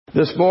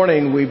This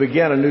morning we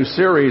begin a new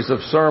series of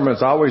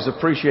sermons. I always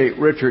appreciate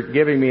Richard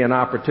giving me an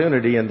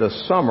opportunity in the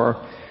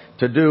summer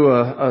to do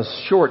a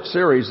short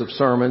series of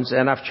sermons,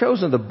 and I've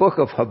chosen the book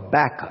of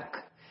Habakkuk.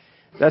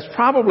 That's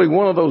probably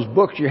one of those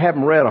books you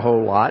haven't read a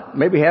whole lot,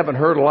 maybe haven't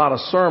heard a lot of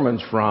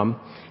sermons from.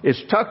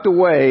 It's tucked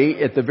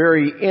away at the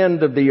very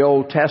end of the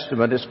Old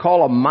Testament. It's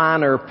called a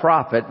minor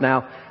prophet.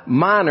 Now,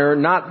 minor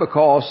not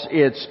because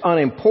it's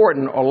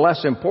unimportant or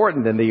less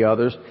important than the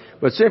others,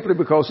 but simply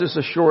because it's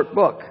a short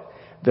book.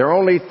 There are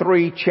only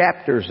 3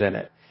 chapters in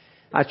it.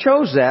 I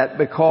chose that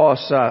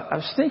because I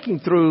was thinking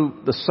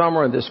through the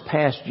summer of this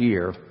past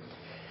year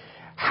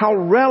how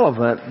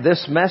relevant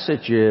this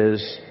message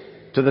is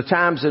to the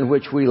times in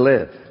which we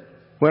live.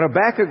 When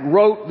Habakkuk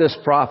wrote this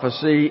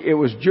prophecy, it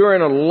was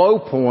during a low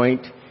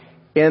point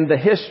in the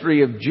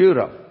history of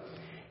Judah.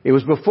 It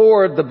was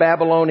before the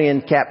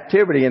Babylonian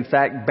captivity. In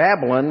fact,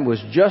 Babylon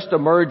was just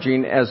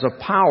emerging as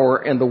a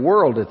power in the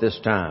world at this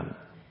time.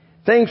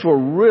 Things were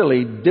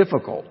really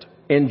difficult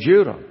in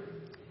Judah.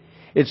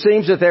 It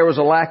seems that there was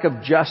a lack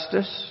of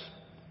justice,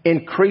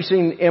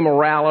 increasing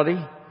immorality,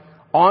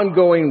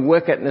 ongoing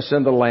wickedness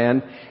in the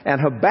land, and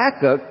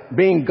Habakkuk,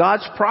 being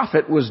God's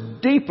prophet, was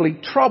deeply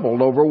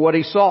troubled over what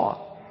he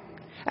saw.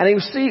 And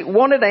he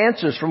wanted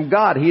answers from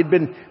God. He had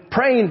been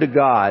praying to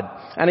God,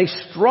 and he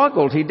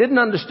struggled. He didn't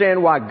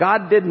understand why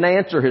God didn't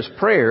answer his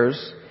prayers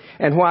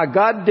and why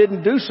God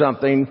didn't do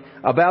something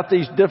about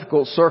these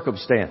difficult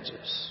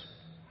circumstances.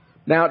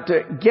 Now,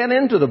 to get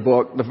into the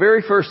book, the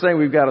very first thing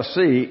we've got to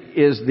see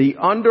is the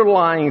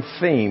underlying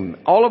theme.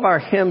 All of our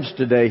hymns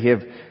today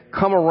have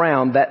come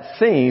around that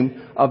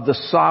theme of the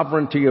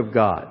sovereignty of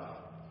God.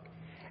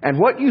 And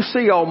what you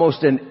see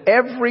almost in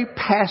every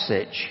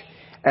passage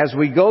as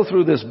we go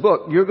through this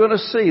book, you're going to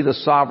see the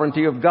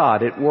sovereignty of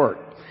God at work.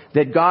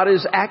 That God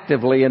is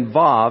actively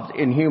involved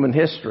in human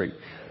history.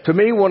 To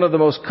me, one of the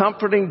most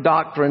comforting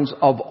doctrines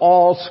of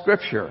all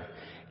Scripture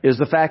is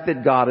the fact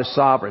that God is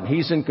sovereign.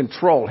 He's in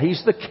control.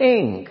 He's the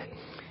king.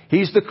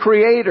 He's the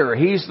creator.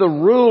 He's the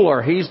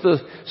ruler. He's the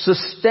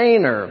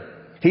sustainer.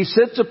 He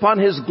sits upon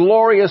his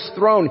glorious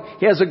throne.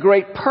 He has a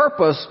great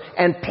purpose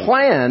and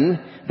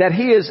plan that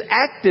he is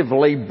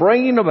actively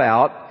bringing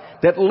about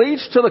that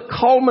leads to the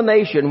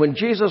culmination when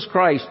Jesus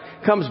Christ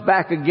comes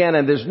back again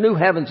and there's new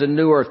heavens and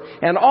new earth.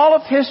 And all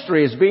of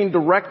history is being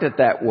directed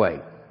that way.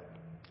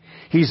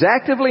 He's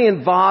actively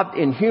involved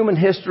in human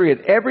history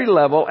at every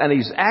level, and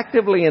he's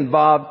actively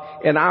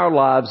involved in our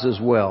lives as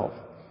well.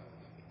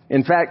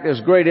 In fact,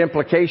 there's great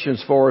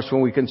implications for us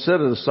when we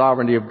consider the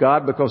sovereignty of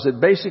God, because it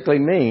basically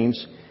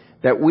means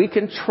that we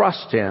can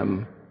trust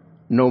him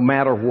no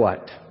matter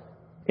what,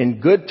 in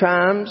good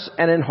times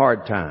and in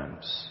hard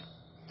times.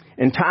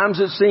 In times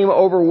that seem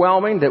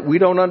overwhelming, that we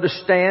don't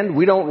understand,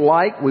 we don't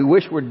like, we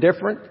wish we're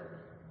different.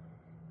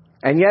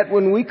 And yet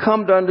when we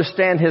come to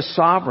understand his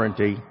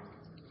sovereignty,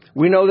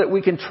 we know that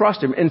we can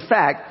trust him. In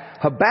fact,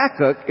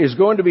 Habakkuk is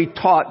going to be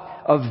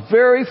taught a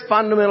very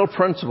fundamental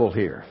principle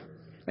here.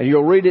 And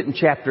you'll read it in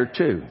chapter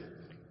 2,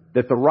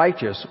 that the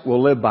righteous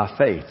will live by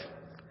faith.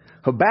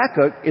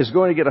 Habakkuk is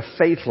going to get a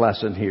faith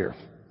lesson here.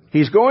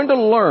 He's going to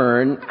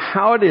learn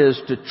how it is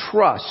to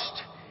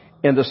trust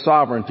in the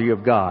sovereignty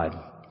of God.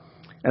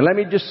 And let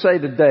me just say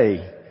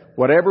today,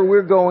 whatever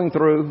we're going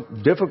through,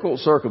 difficult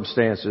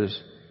circumstances,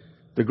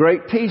 the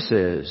great piece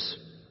is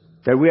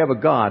that we have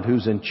a God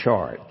who's in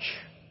charge.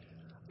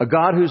 A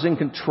God who's in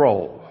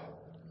control,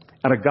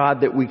 and a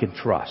God that we can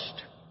trust.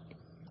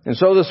 And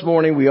so this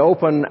morning we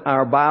open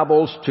our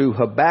Bibles to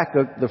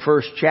Habakkuk, the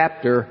first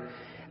chapter,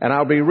 and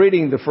I'll be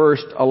reading the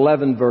first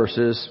 11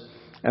 verses,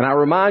 and I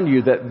remind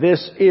you that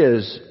this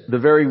is the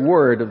very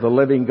word of the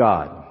living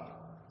God.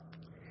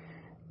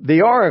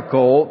 The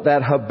oracle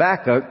that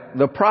Habakkuk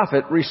the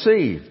prophet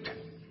received.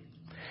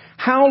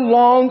 How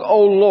long, O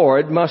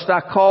Lord, must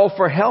I call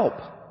for help,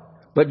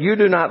 but you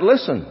do not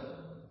listen?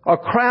 Or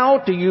cry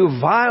to you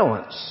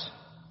violence,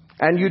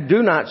 and you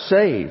do not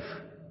save?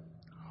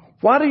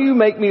 Why do you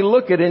make me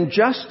look at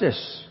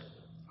injustice?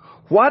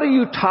 Why do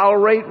you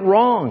tolerate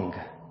wrong?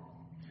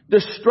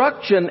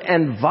 Destruction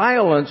and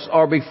violence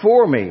are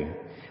before me.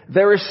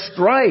 There is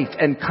strife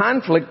and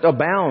conflict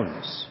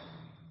abounds.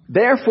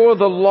 Therefore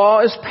the law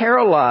is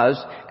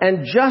paralyzed,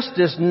 and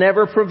justice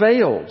never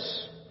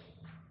prevails.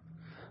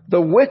 The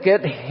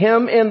wicked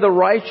hem in the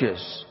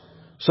righteous,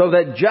 so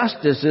that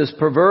justice is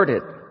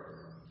perverted.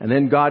 And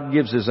then God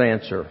gives his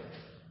answer.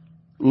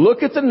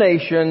 Look at the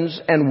nations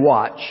and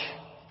watch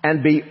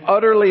and be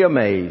utterly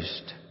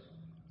amazed.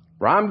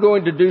 For I'm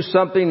going to do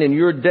something in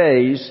your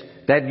days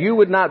that you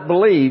would not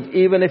believe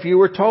even if you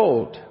were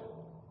told.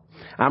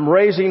 I'm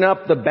raising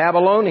up the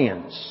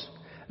Babylonians,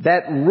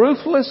 that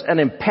ruthless and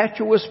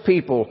impetuous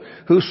people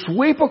who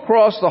sweep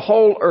across the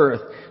whole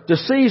earth to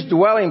seize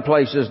dwelling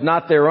places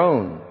not their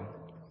own.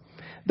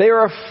 They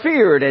are a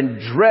feared and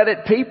dreaded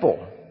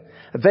people.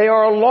 They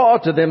are a law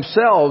to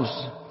themselves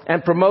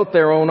and promote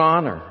their own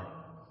honor.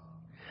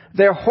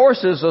 Their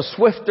horses are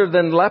swifter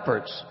than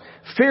leopards,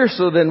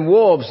 fiercer than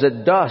wolves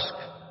at dusk.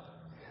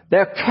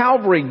 Their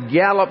cavalry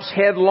gallops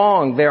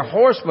headlong. Their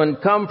horsemen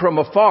come from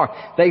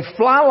afar. They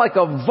fly like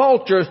a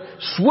vulture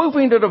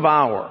swooping to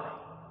devour.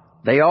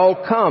 They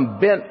all come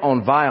bent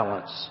on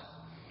violence.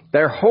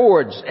 Their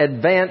hordes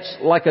advance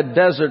like a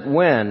desert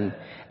wind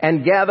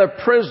and gather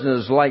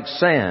prisoners like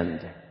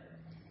sand.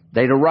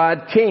 They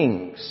deride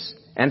kings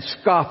and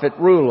scoff at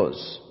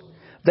rulers.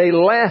 They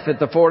laugh at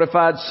the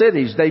fortified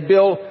cities. They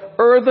build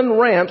earthen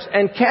ramps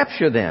and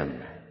capture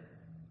them.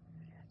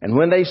 And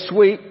when they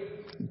sweep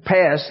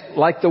past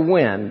like the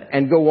wind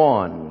and go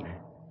on,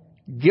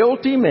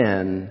 guilty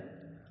men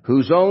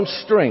whose own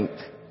strength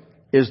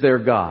is their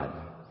God.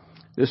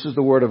 This is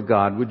the word of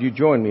God. Would you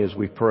join me as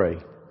we pray?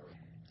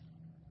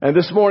 And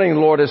this morning,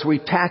 Lord, as we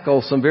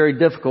tackle some very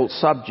difficult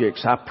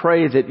subjects, I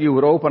pray that you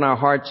would open our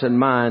hearts and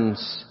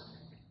minds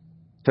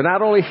to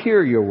not only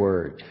hear your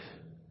word,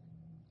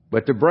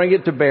 but to bring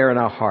it to bear in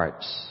our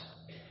hearts.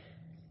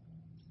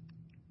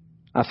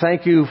 I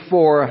thank you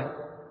for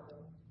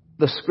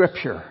the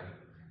scripture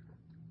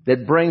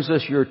that brings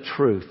us your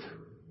truth.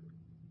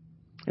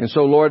 And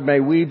so, Lord, may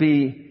we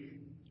be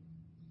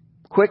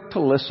quick to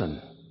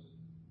listen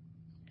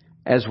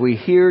as we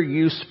hear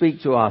you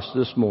speak to us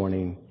this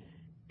morning.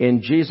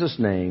 In Jesus'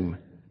 name,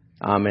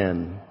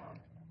 amen.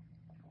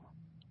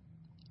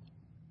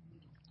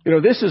 You know,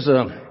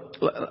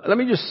 let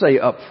me just say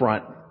up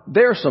front,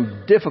 there are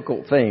some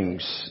difficult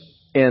things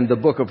in the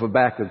book of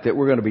Habakkuk that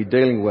we're going to be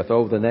dealing with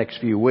over the next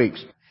few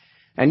weeks.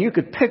 And you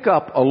could pick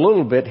up a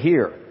little bit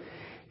here.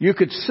 You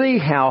could see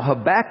how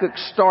Habakkuk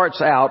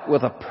starts out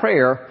with a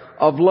prayer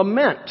of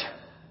lament.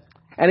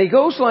 And he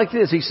goes like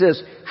this. He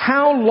says,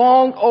 "How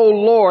long, O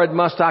Lord,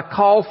 must I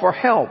call for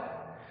help?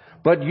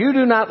 But you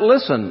do not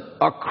listen,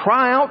 or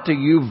cry out to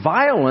you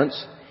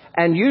violence,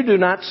 and you do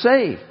not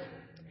save."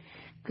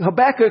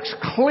 Habakkuk's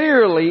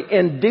clearly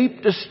in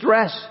deep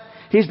distress.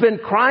 He's been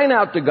crying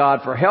out to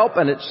God for help,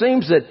 and it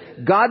seems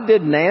that God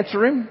didn't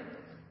answer him.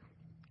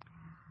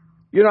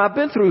 You know, I've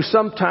been through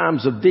some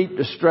times of deep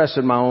distress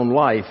in my own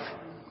life.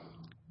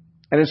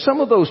 And in some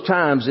of those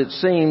times, it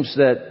seems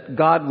that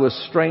God was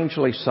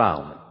strangely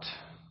silent.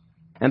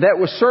 And that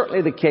was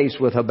certainly the case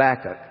with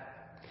Habakkuk.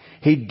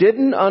 He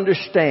didn't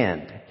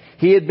understand.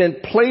 He had been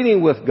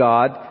pleading with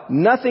God.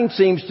 Nothing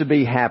seems to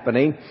be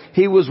happening.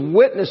 He was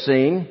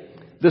witnessing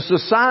the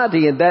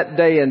society in that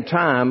day and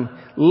time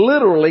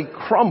literally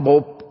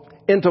crumble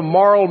into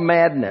moral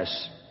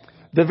madness.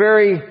 The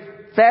very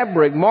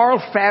moral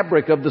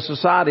fabric of the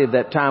society of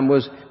that time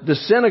was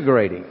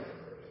disintegrating.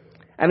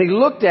 And he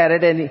looked at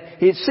it, and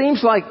it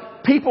seems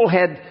like people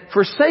had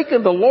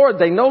forsaken the Lord.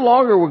 They no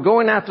longer were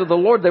going after the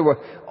Lord. They were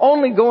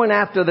only going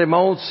after their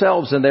own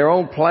selves and their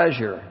own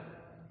pleasure.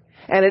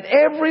 And at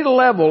every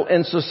level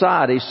in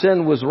society,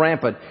 sin was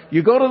rampant.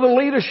 You go to the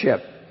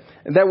leadership,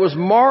 and there was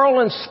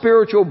moral and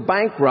spiritual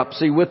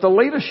bankruptcy with the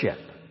leadership.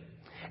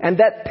 And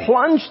that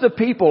plunged the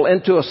people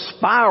into a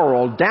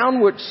spiral,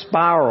 downward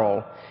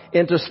spiral,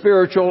 into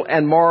spiritual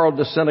and moral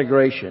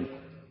disintegration.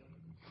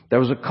 There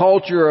was a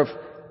culture of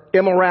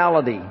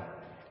immorality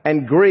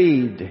and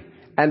greed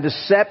and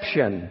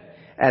deception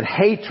and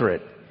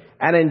hatred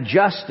and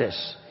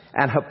injustice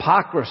and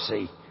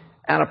hypocrisy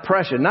and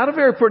oppression. Not a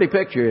very pretty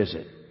picture, is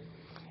it?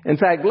 In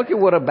fact, look at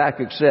what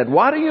Habakkuk said.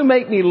 "Why do you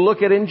make me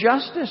look at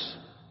injustice?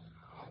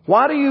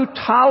 Why do you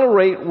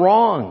tolerate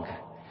wrong?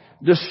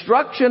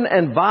 Destruction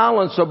and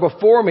violence are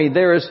before me.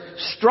 There is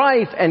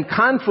strife and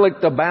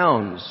conflict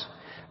abounds.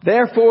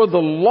 Therefore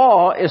the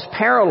law is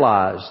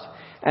paralyzed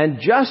and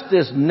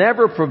justice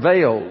never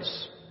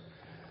prevails.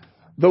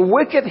 The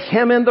wicked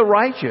hem in the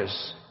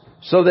righteous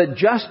so that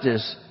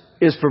justice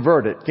is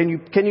perverted." Can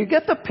you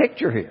get the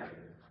picture here?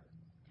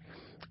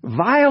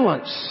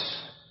 Violence,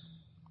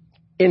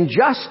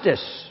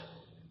 injustice,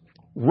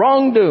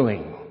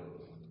 wrongdoing,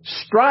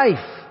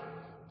 strife,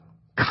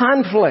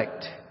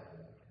 conflict,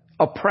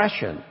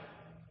 oppression.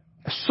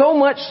 So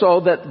much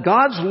so that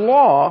God's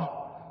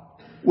law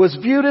was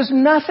viewed as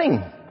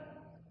nothing.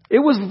 It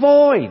was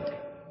void.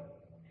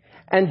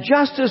 And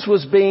justice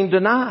was being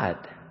denied.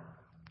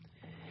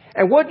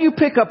 And what you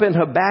pick up in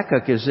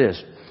Habakkuk is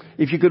this.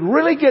 If you could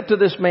really get to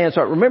this man's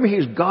heart, remember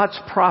he's God's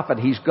prophet,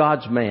 he's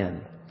God's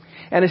man.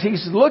 And as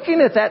he's looking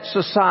at that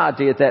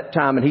society at that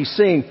time and he's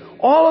seeing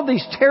all of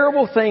these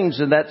terrible things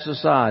in that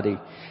society,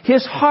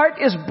 his heart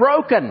is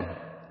broken.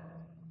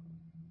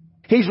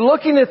 He's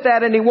looking at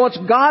that and he wants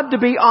God to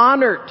be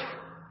honored.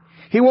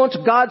 He wants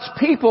God's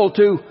people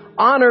to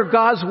honor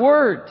God's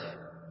word.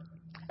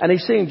 And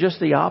he's seeing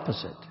just the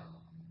opposite.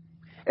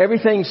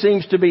 Everything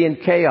seems to be in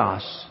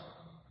chaos.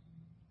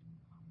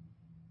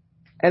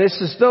 And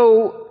it's as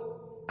though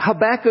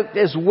Habakkuk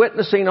is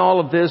witnessing all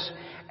of this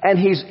and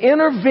he's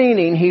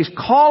intervening. He's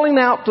calling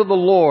out to the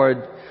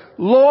Lord,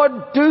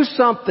 "Lord, do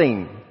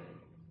something."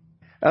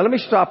 Now let me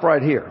stop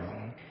right here.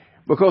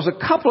 Because a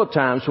couple of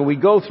times when we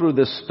go through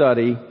this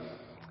study,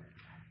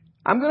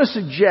 I'm going to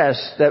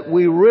suggest that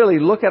we really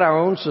look at our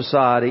own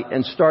society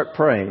and start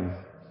praying.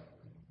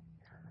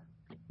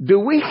 Do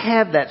we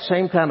have that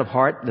same kind of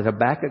heart that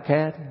Habakkuk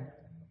had?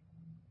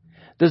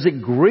 Does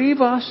it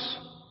grieve us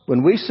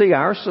when we see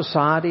our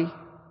society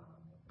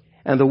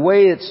and the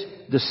way it's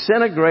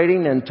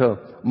disintegrating into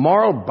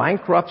moral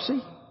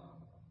bankruptcy?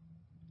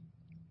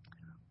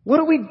 What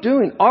are we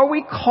doing? Are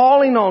we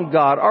calling on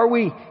God? Are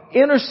we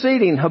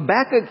interceding?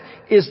 Habakkuk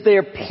is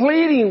there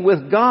pleading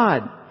with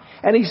God.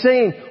 And he's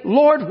saying,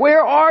 Lord,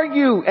 where are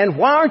you? And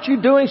why aren't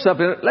you doing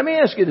something? Let me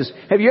ask you this.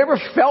 Have you ever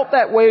felt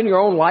that way in your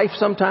own life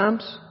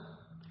sometimes?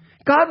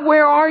 God,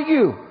 where are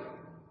you?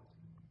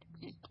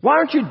 Why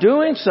aren't you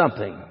doing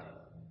something?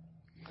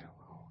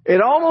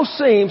 It almost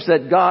seems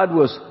that God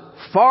was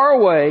far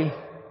away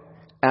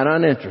and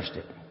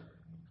uninterested.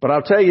 But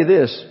I'll tell you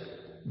this,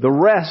 the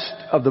rest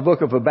of the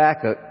book of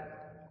Habakkuk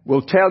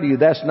will tell you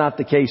that's not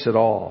the case at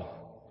all.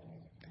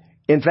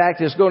 In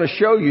fact, it's going to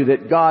show you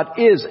that God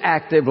is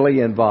actively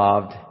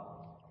involved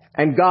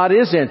and God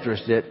is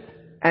interested.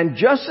 And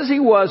just as He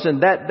was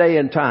in that day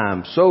and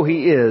time, so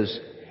He is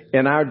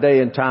in our day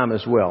and time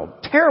as well.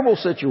 Terrible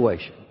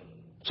situation.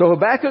 So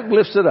Habakkuk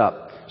lifts it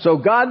up. So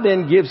God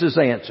then gives His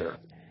answer.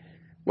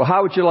 Well,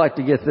 how would you like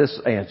to get this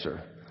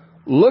answer?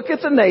 Look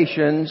at the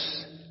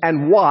nations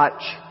and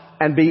watch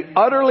and be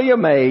utterly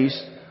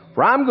amazed,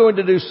 for I'm going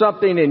to do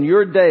something in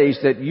your days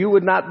that you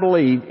would not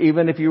believe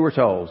even if you were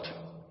told.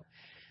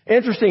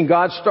 Interesting,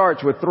 God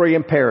starts with 3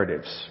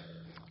 imperatives.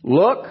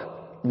 Look,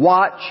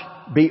 watch,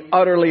 be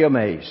utterly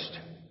amazed.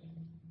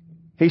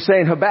 He's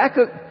saying,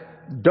 Habakkuk,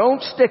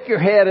 don't stick your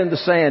head in the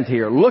sand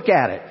here. Look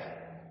at it.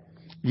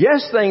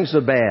 Yes, things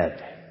are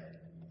bad.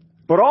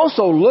 But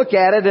also look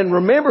at it and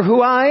remember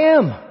who I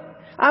am.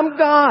 I'm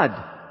God.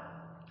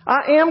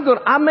 I am good.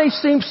 I may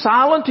seem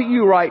silent to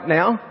you right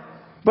now,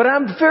 but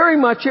I'm very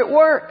much at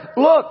work.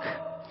 Look,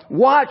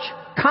 watch,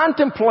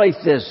 contemplate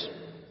this.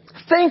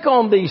 Think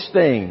on these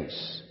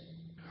things.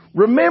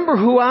 Remember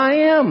who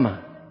I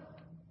am.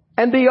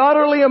 And be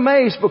utterly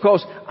amazed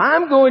because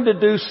I'm going to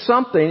do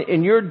something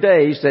in your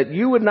days that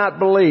you would not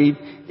believe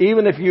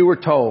even if you were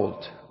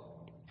told.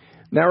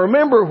 Now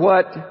remember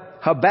what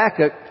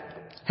Habakkuk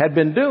had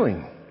been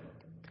doing.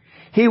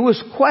 He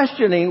was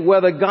questioning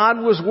whether God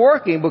was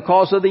working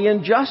because of the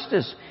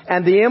injustice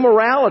and the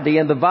immorality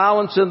and the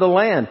violence in the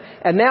land.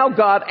 And now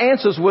God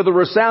answers with a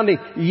resounding,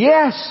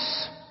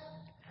 yes,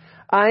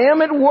 I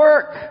am at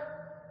work.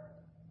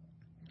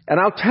 And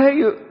I'll tell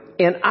you,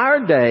 in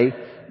our day,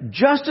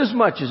 just as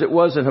much as it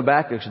was in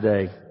Habakkuk's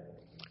day,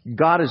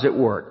 God is at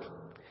work.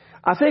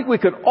 I think we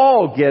could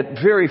all get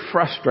very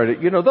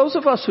frustrated. You know, those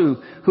of us who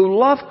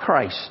love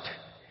Christ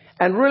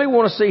and really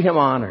want to see Him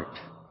honored.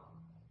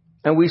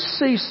 And we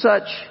see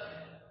such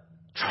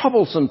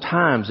troublesome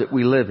times that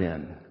we live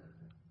in.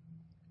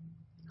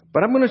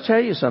 But I'm going to tell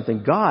you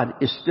something. God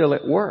is still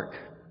at work.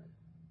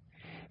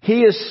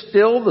 He is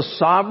still the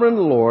sovereign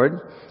Lord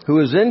who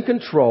is in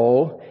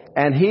control,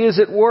 and He is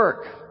at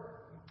work.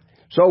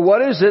 So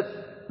what is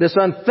it, this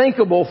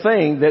unthinkable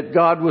thing that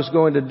God was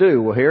going to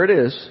do? Well, here it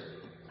is.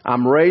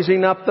 I'm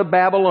raising up the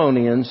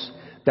Babylonians,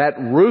 that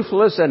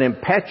ruthless and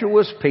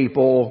impetuous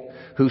people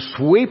who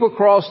sweep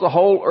across the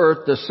whole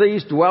earth to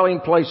seize dwelling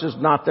places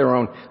not their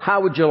own.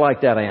 How would you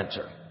like that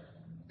answer?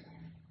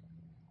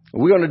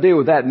 We're going to deal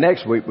with that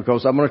next week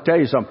because I'm going to tell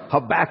you something.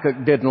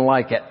 Habakkuk didn't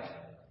like it.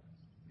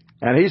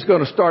 And he's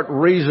going to start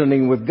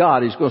reasoning with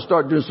God. He's going to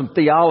start doing some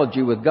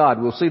theology with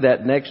God. We'll see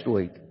that next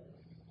week.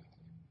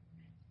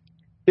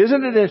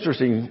 Isn't it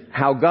interesting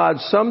how God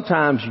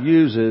sometimes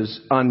uses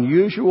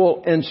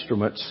unusual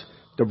instruments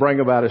to bring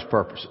about His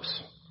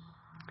purposes?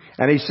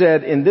 And He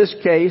said, in this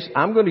case,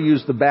 I'm going to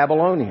use the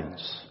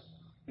Babylonians.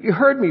 You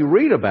heard me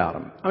read about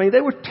them. I mean,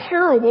 they were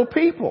terrible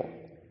people.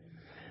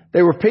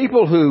 They were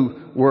people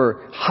who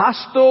were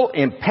hostile,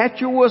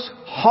 impetuous,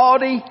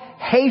 haughty,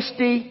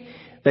 hasty.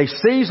 They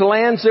seized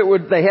lands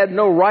that they had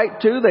no right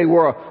to. They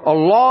were a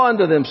law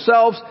unto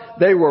themselves.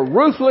 They were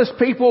ruthless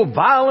people,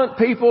 violent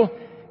people.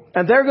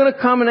 And they're going to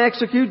come and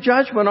execute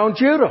judgment on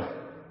Judah.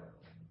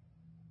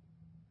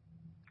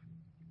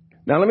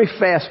 Now let me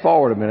fast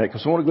forward a minute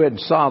because I want to go ahead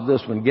and solve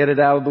this one, get it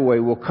out of the way.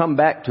 We'll come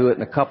back to it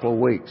in a couple of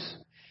weeks.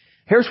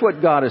 Here's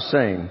what God is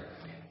saying.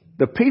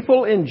 The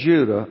people in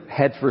Judah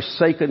had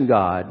forsaken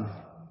God.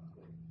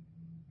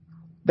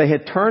 They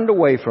had turned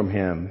away from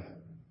Him.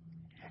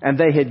 And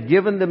they had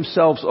given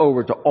themselves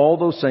over to all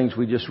those things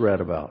we just read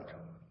about.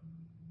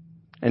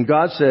 And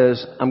God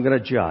says, I'm going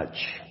to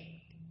judge.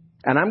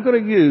 And I'm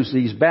going to use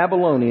these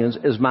Babylonians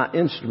as my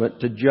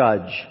instrument to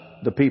judge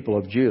the people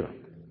of Judah.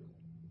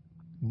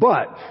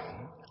 But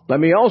let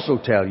me also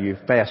tell you,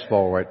 fast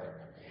forward,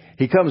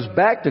 he comes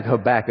back to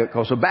Habakkuk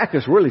because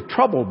Habakkuk's really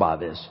troubled by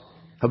this.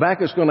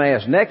 Habakkuk's going to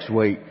ask next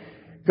week,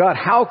 God,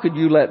 how could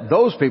you let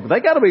those people,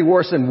 they got to be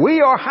worse than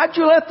we are. How'd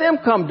you let them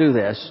come do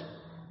this?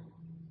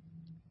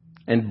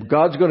 And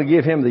God's going to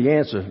give him the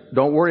answer.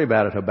 Don't worry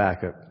about it,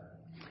 Habakkuk.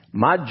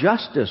 My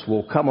justice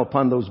will come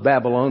upon those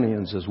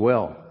Babylonians as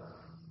well.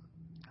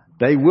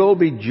 They will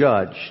be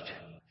judged.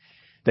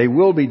 They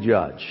will be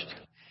judged.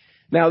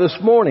 Now this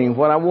morning,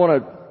 what I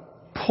want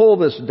to pull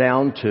this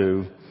down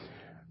to,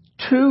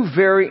 2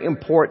 very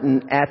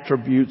important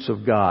attributes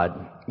of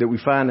God that we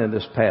find in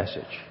this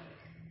passage.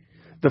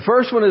 The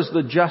first one is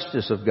the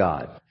justice of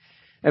God.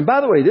 And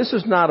by the way, this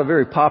is not a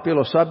very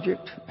popular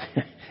subject.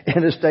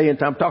 in this day and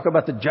time. Talk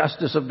about the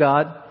justice of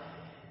God.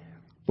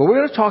 But we're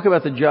going to talk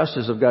about the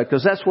justice of God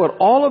because that's what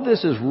all of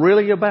this is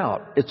really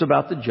about. It's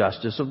about the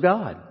justice of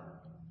God.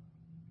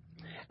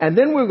 And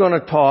then we're going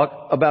to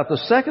talk about the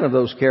second of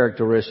those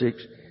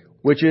characteristics,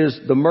 which is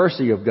the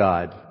mercy of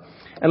God.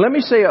 And let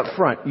me say up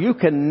front, you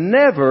can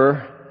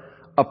never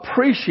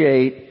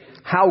appreciate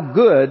how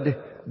good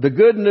the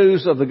good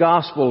news of the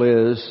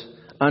gospel is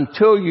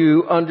until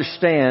you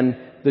understand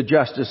the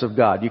justice of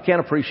God. You can't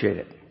appreciate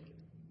it.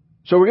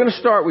 So we're going to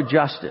start with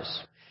justice.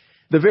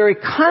 The very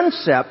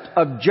concept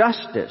of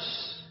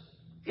justice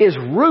is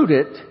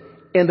rooted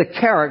in the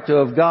character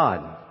of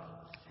God.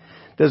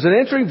 There's an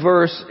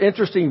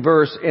interesting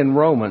verse in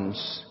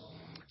Romans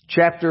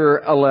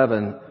chapter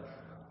 11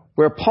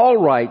 where Paul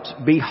writes,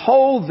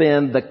 "Behold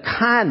then the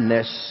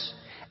kindness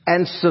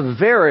and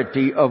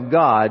severity of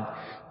God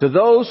to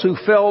those who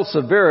fell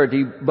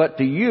severity, but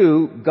to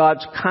you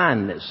God's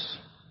kindness."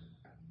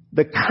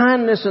 The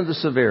kindness and the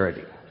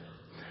severity.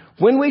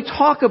 When we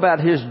talk about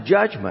His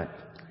judgment,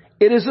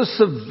 it is a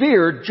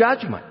severe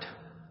judgment.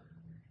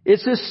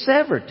 It's His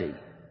severity.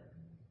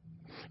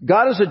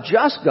 God is a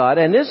just God,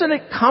 and isn't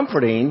it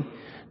comforting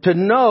to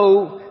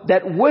know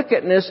that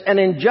wickedness and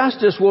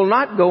injustice will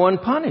not go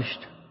unpunished?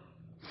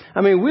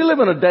 I mean, we live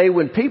in a day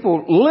when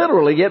people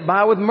literally get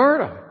by with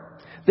murder.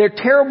 There are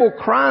terrible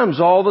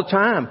crimes all the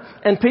time,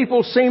 and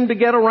people seem to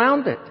get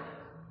around it.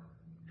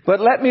 But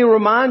let me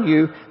remind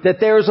you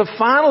that there is a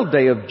final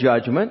day of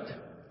judgment,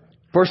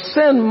 for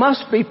sin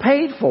must be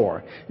paid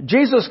for.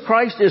 Jesus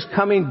Christ is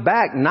coming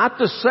back not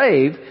to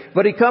save,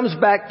 but He comes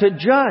back to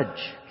judge.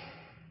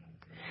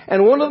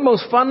 And one of the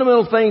most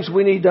fundamental things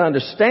we need to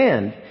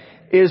understand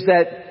is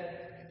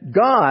that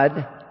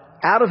God,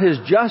 out of His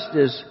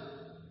justice,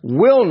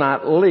 will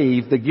not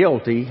leave the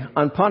guilty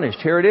unpunished.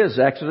 Here it is,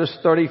 Exodus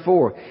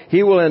 34.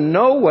 He will in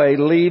no way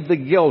leave the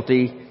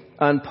guilty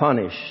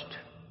unpunished.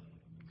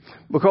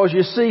 Because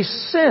you see,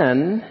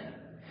 sin,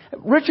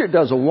 Richard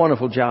does a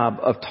wonderful job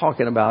of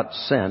talking about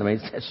sin. I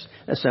mean,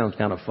 that sounds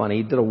kind of funny.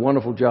 He did a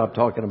wonderful job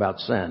talking about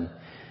sin.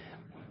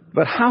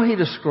 But how he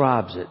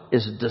describes it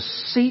is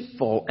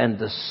deceitful and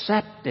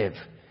deceptive.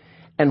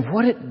 And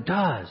what it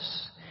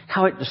does,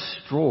 how it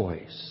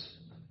destroys.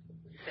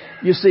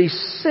 You see,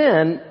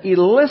 sin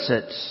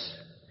elicits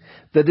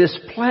the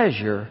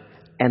displeasure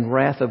and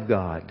wrath of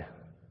God.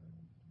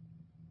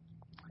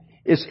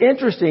 It's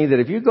interesting that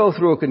if you go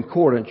through a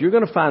concordance, you're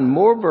going to find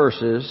more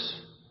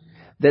verses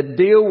that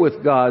deal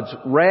with God's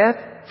wrath,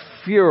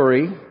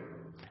 fury,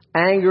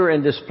 anger,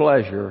 and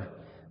displeasure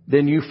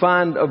than you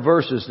find of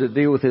verses that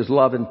deal with His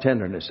love and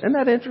tenderness. Isn't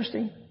that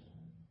interesting?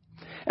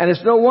 And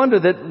it's no wonder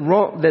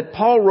that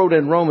Paul wrote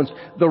in Romans,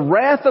 the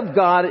wrath of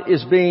God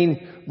is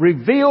being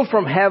revealed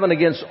from heaven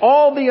against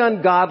all the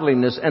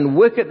ungodliness and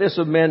wickedness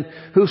of men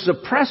who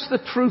suppress the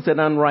truth in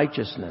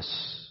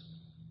unrighteousness.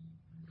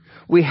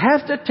 We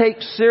have to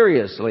take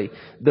seriously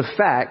the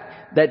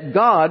fact that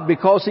God,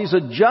 because He's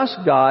a just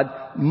God,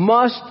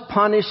 must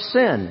punish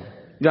sin.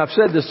 You know, I've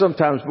said this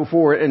sometimes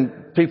before,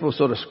 and people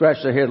sort of scratch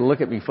their head and look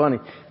at me funny.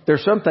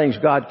 There's some things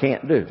God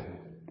can't do.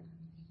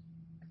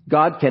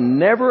 God can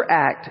never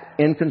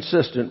act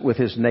inconsistent with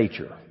His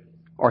nature,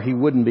 or He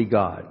wouldn't be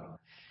God.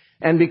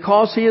 And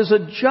because He is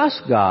a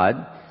just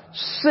God,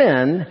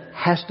 sin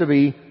has to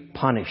be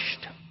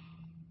punished.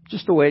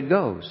 Just the way it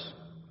goes.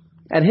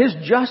 And His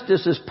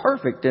justice is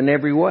perfect in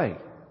every way.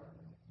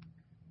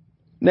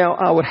 Now,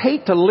 I would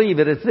hate to leave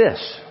it at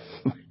this.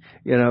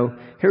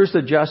 Here's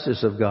the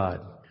justice of God.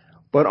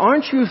 But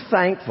aren't you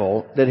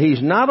thankful that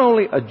He's not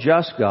only a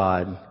just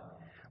God,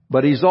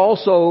 but He's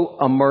also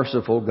a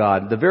merciful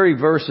God? The very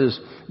verses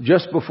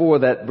just before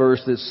that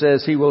verse that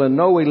says He will in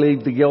no way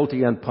leave the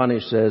guilty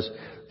unpunished says,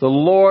 the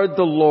Lord,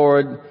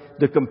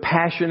 the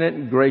compassionate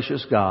and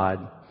gracious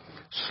God,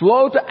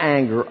 slow to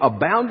anger,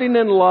 abounding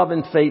in love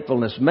and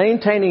faithfulness,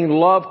 maintaining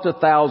love to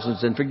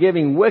thousands, and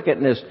forgiving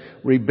wickedness,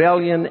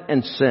 rebellion,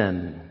 and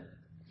sin.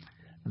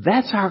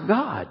 That's our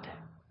God.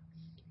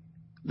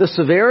 The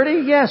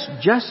severity, yes,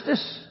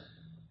 justice.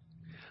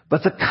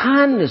 But the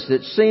kindness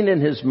that's seen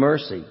in His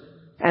mercy.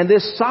 And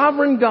this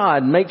sovereign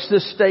God makes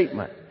this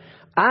statement,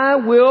 I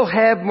will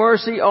have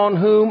mercy on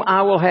whom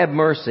I will have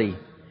mercy,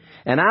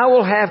 and I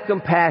will have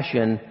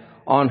compassion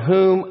on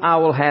whom I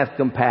will have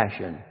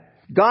compassion.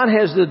 God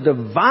has the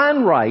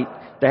divine right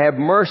to have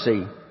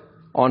mercy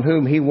on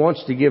whom He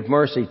wants to give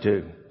mercy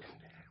to.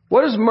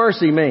 What does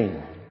mercy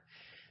mean?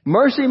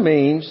 Mercy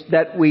means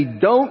that we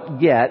don't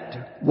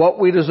get what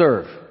we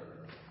deserve.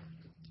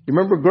 You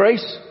remember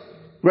grace?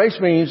 Grace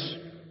means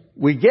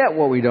we get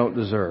what we don't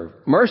deserve.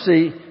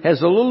 Mercy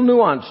has a little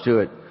nuance to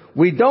it.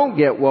 We don't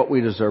get what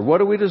we deserve. What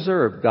do we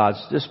deserve?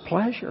 God's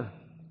displeasure.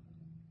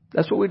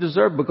 That's what we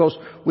deserve because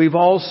we've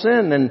all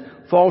sinned and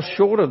fall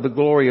short of the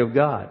glory of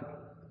God.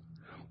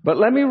 But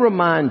let me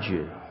remind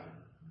you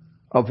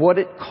of what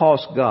it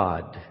cost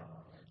God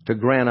to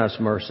grant us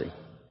mercy.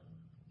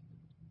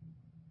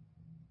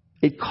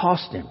 It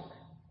cost Him.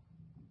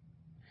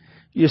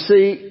 You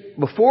see,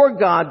 before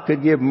God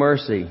could give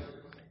mercy,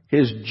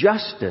 His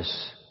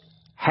justice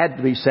had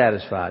to be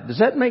satisfied. Does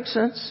that make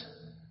sense?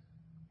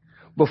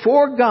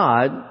 Before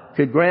God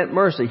could grant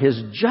mercy,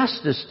 His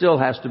justice still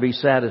has to be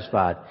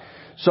satisfied.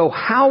 So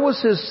how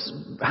was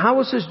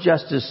His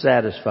justice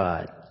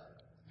satisfied?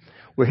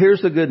 Well,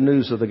 here's the good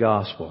news of the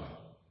gospel.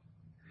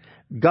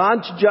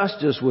 God's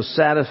justice was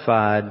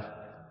satisfied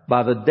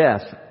by the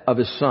death of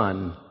His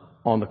Son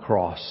on the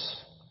cross.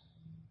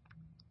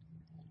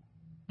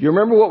 Do you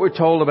remember what we're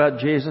told about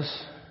Jesus?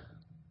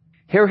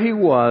 Here He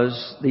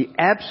was, the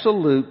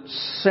absolute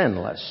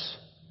sinless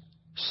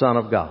Son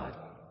of God.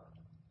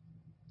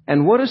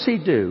 And what does He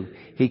do?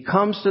 He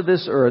comes to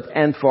this earth,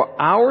 and for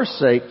our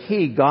sake,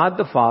 He, God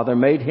the Father,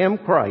 made Him,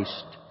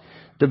 Christ,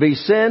 to be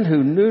sin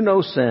who knew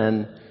no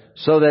sin,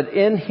 so that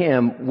in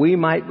Him we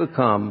might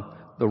become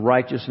the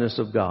righteousness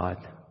of God.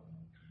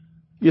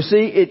 You see,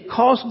 it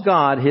cost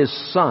God His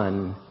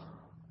Son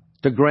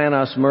to grant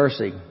us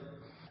mercy.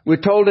 We're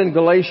told in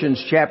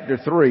Galatians chapter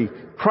 3,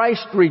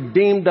 Christ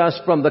redeemed us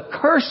from the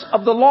curse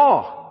of the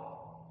law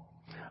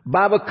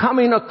by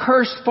becoming a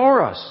curse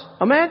for us.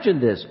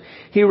 Imagine this.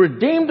 He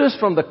redeemed us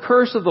from the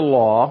curse of the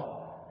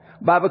law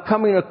by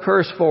becoming a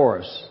curse for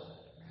us.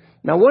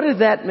 Now, what did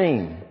that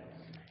mean?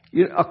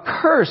 A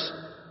curse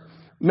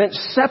meant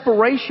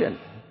separation.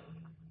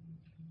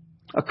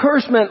 A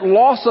curse meant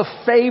loss of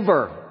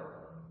favor.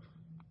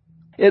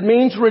 It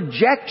means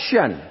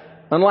rejection,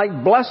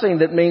 unlike blessing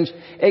that means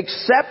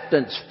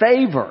acceptance,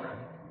 favor.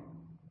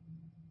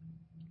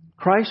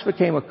 Christ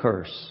became a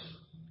curse,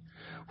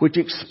 which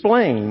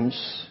explains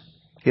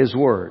His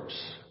words.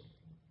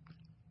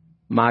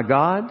 My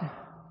God,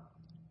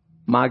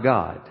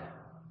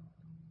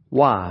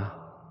 why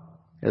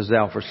hast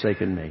thou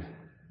forsaken me?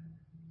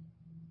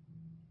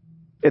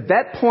 At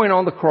that point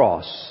on the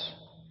cross,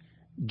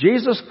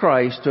 Jesus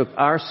Christ took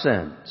our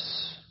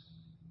sins,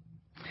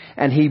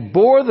 and He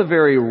bore the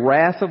very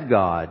wrath of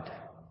God.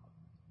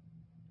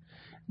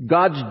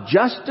 God's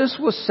justice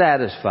was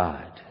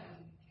satisfied,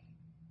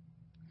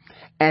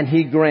 and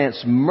He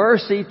grants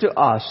mercy to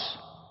us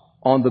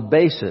on the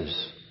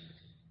basis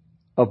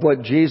of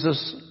what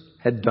Jesus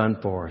had done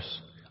for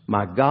us.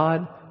 My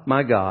God,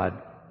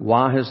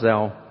 why hast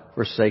thou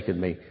forsaken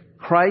me?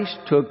 Christ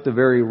took the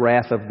very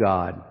wrath of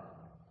God.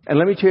 And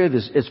let me tell you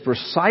this, it's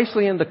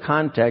precisely in the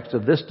context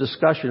of this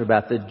discussion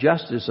about the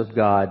justice of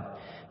God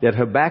that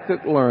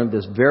Habakkuk learned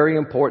this very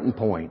important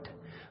point.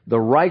 The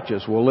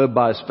righteous will live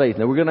by his faith.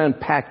 Now we're going to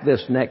unpack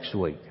this next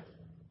week.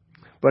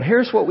 But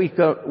here's what we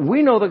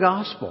know the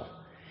gospel.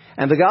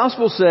 And the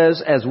gospel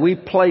says as we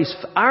place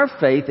our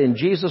faith in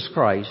Jesus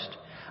Christ,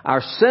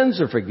 our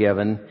sins are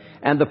forgiven,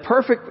 and the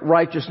perfect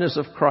righteousness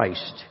of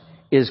Christ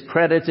is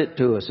credited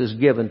to us, is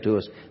given to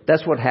us.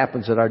 That's what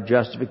happens at our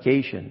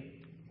justification.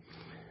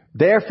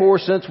 Therefore,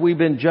 since we've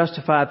been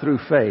justified through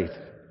faith,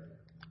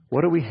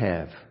 what do we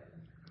have?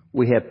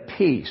 We have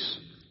peace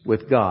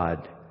with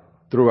God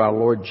through our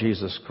Lord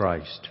Jesus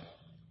Christ.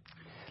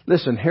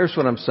 Listen, here's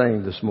what I'm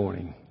saying this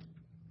morning.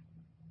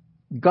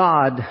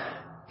 God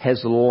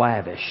has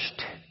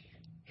lavished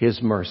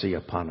His mercy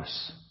upon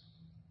us.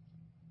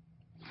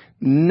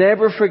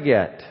 Never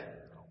forget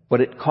what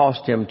it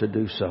cost Him to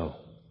do so.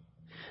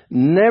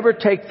 Never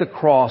take the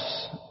cross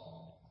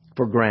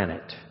for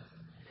granted.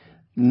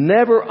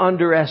 Never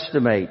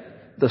underestimate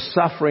the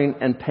suffering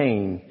and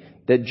pain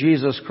that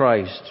Jesus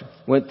Christ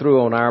went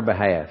through on our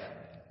behalf.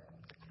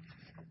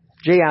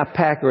 J.I.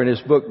 Packer, in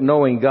his book,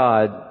 Knowing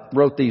God,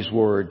 wrote these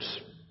words.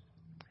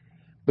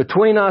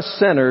 Between us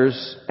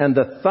sinners and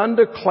the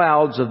thunder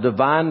clouds of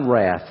divine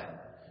wrath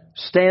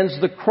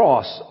stands the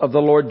cross of the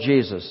Lord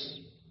Jesus.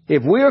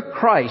 If we are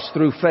Christ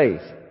through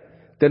faith,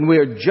 then we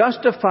are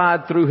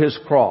justified through His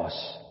cross.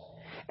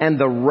 And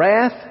the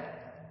wrath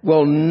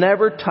will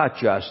never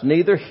touch us,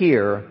 neither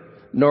here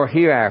nor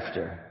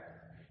hereafter.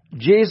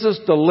 Jesus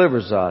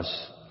delivers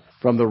us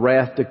from the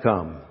wrath to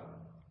come.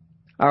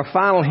 Our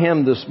final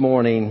hymn this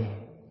morning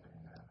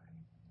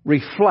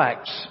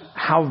reflects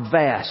how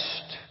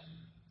vast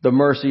the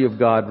mercy of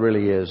God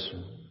really is.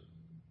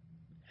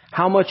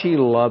 How much He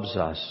loves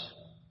us.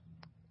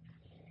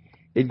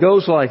 It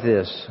goes like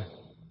this.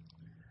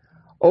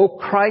 O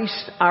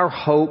Christ, our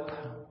hope,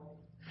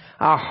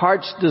 our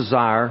heart's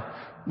desire,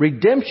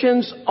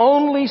 redemption's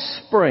only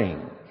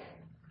spring.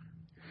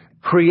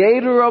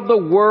 Creator of the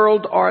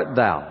world art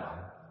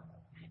Thou,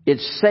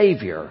 its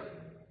Savior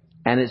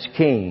and its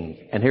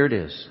King. And here it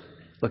is.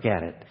 Look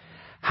at it.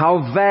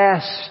 How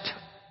vast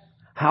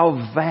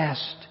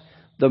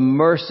the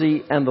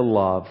mercy and the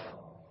love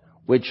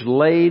which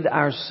laid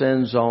our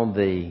sins on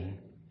Thee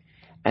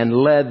and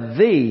led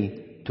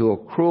Thee to a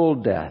cruel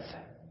death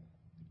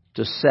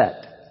to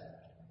set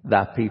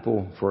Thy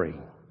people free.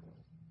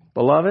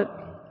 Beloved,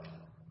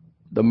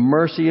 the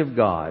mercy of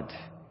God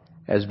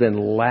has been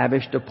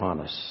lavished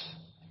upon us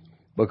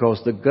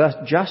because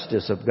the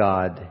justice of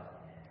God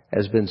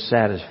has been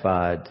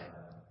satisfied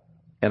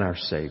in our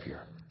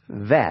Savior.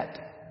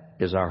 That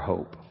is our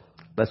hope.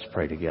 Let's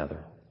pray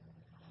together.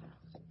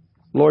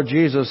 Lord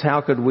Jesus,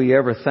 how could we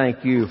ever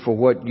thank You for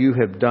what You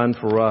have done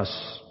for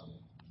us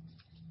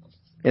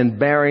in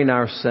bearing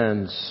our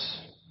sins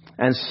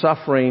and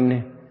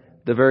suffering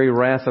the very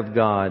wrath of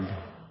God?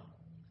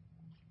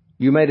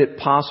 You made it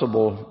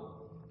possible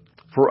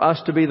for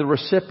us to be the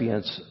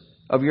recipients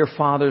of your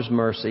Father's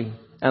mercy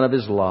and of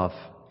His love.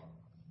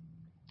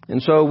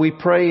 And so we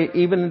pray,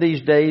 even in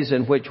these days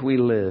in which we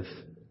live,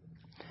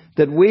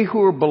 that we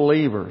who are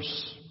believers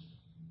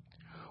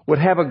would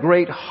have a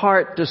great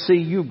heart to see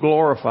you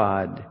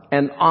glorified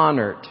and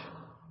honored.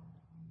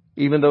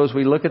 Even though as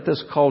we look at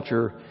this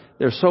culture,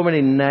 there's so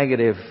many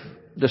negative,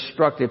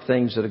 destructive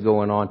things that are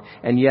going on.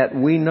 And yet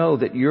we know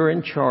that you're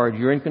in charge,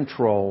 you're in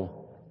control.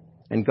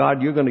 And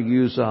God, you're going to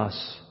use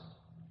us.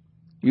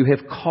 You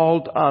have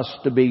called us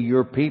to be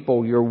your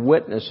people, your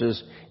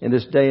witnesses in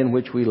this day in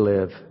which we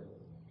live.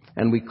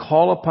 And we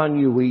call upon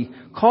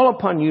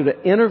you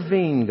to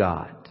intervene,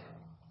 God,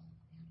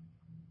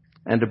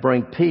 and to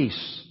bring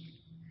peace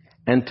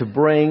and to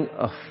bring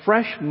a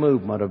fresh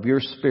movement of your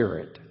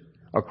Spirit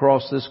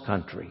across this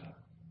country,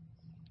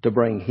 to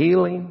bring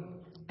healing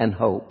and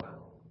hope.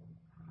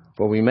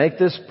 For we make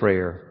this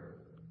prayer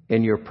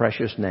in your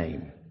precious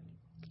name.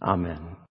 Amen.